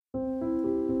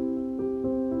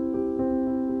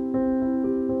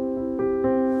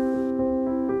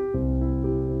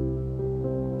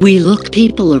We look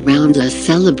people around us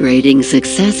celebrating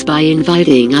success by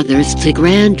inviting others to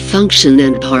grand function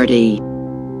and party.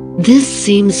 This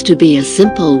seems to be a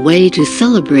simple way to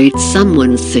celebrate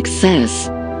someone's success,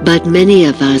 but many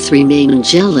of us remain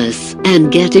jealous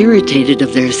and get irritated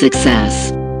of their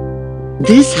success.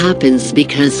 This happens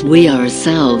because we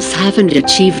ourselves haven't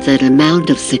achieved that amount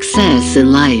of success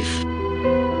in life.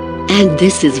 And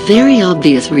this is very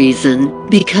obvious reason,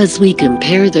 because we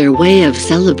compare their way of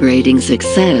celebrating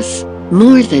success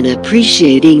more than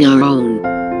appreciating our own.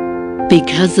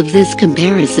 Because of this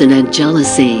comparison and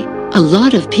jealousy, a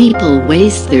lot of people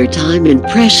waste their time in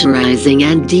pressurizing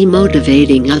and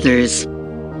demotivating others.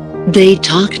 They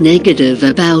talk negative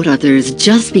about others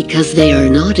just because they are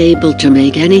not able to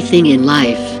make anything in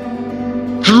life.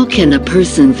 How can a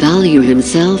person value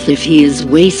himself if he is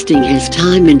wasting his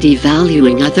time in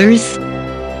devaluing others?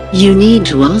 You need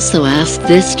to also ask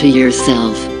this to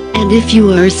yourself, and if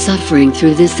you are suffering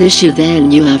through this issue,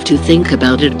 then you have to think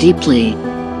about it deeply.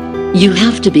 You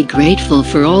have to be grateful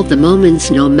for all the moments,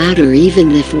 no matter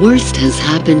even if worst has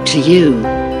happened to you.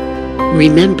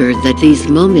 Remember that these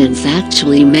moments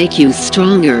actually make you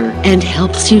stronger and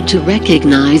helps you to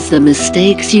recognize the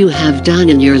mistakes you have done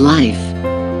in your life.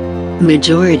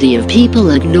 Majority of people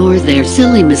ignore their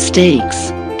silly mistakes,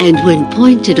 and when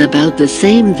pointed about the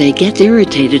same they get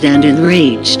irritated and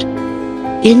enraged.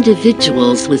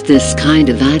 Individuals with this kind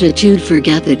of attitude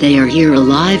forget that they are here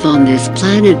alive on this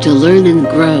planet to learn and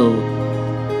grow.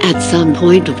 At some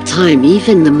point of time,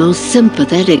 even the most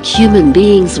sympathetic human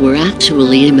beings were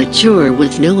actually immature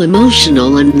with no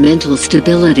emotional and mental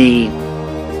stability.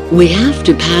 We have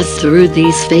to pass through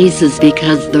these phases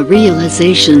because the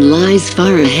realization lies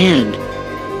far ahead.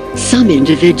 Some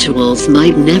individuals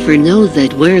might never know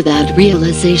that where that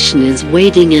realization is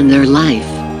waiting in their life.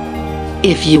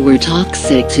 If you were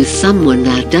toxic to someone,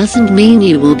 that doesn't mean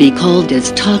you will be called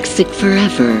as toxic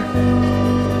forever.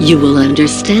 You will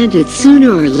understand it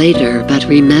sooner or later, but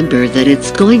remember that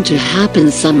it's going to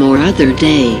happen some or other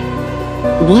day.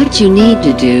 What you need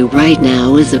to do right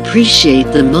now is appreciate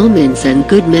the moments and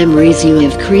good memories you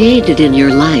have created in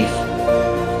your life.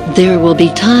 There will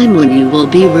be time when you will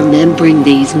be remembering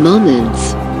these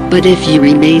moments, but if you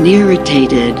remain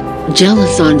irritated,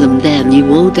 jealous on them, then you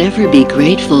won't ever be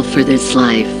grateful for this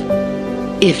life.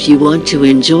 If you want to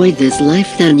enjoy this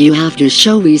life, then you have to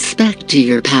show respect to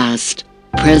your past,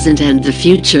 present and the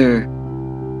future.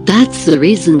 That's the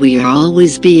reason we are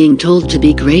always being told to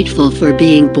be grateful for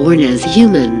being born as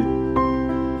human.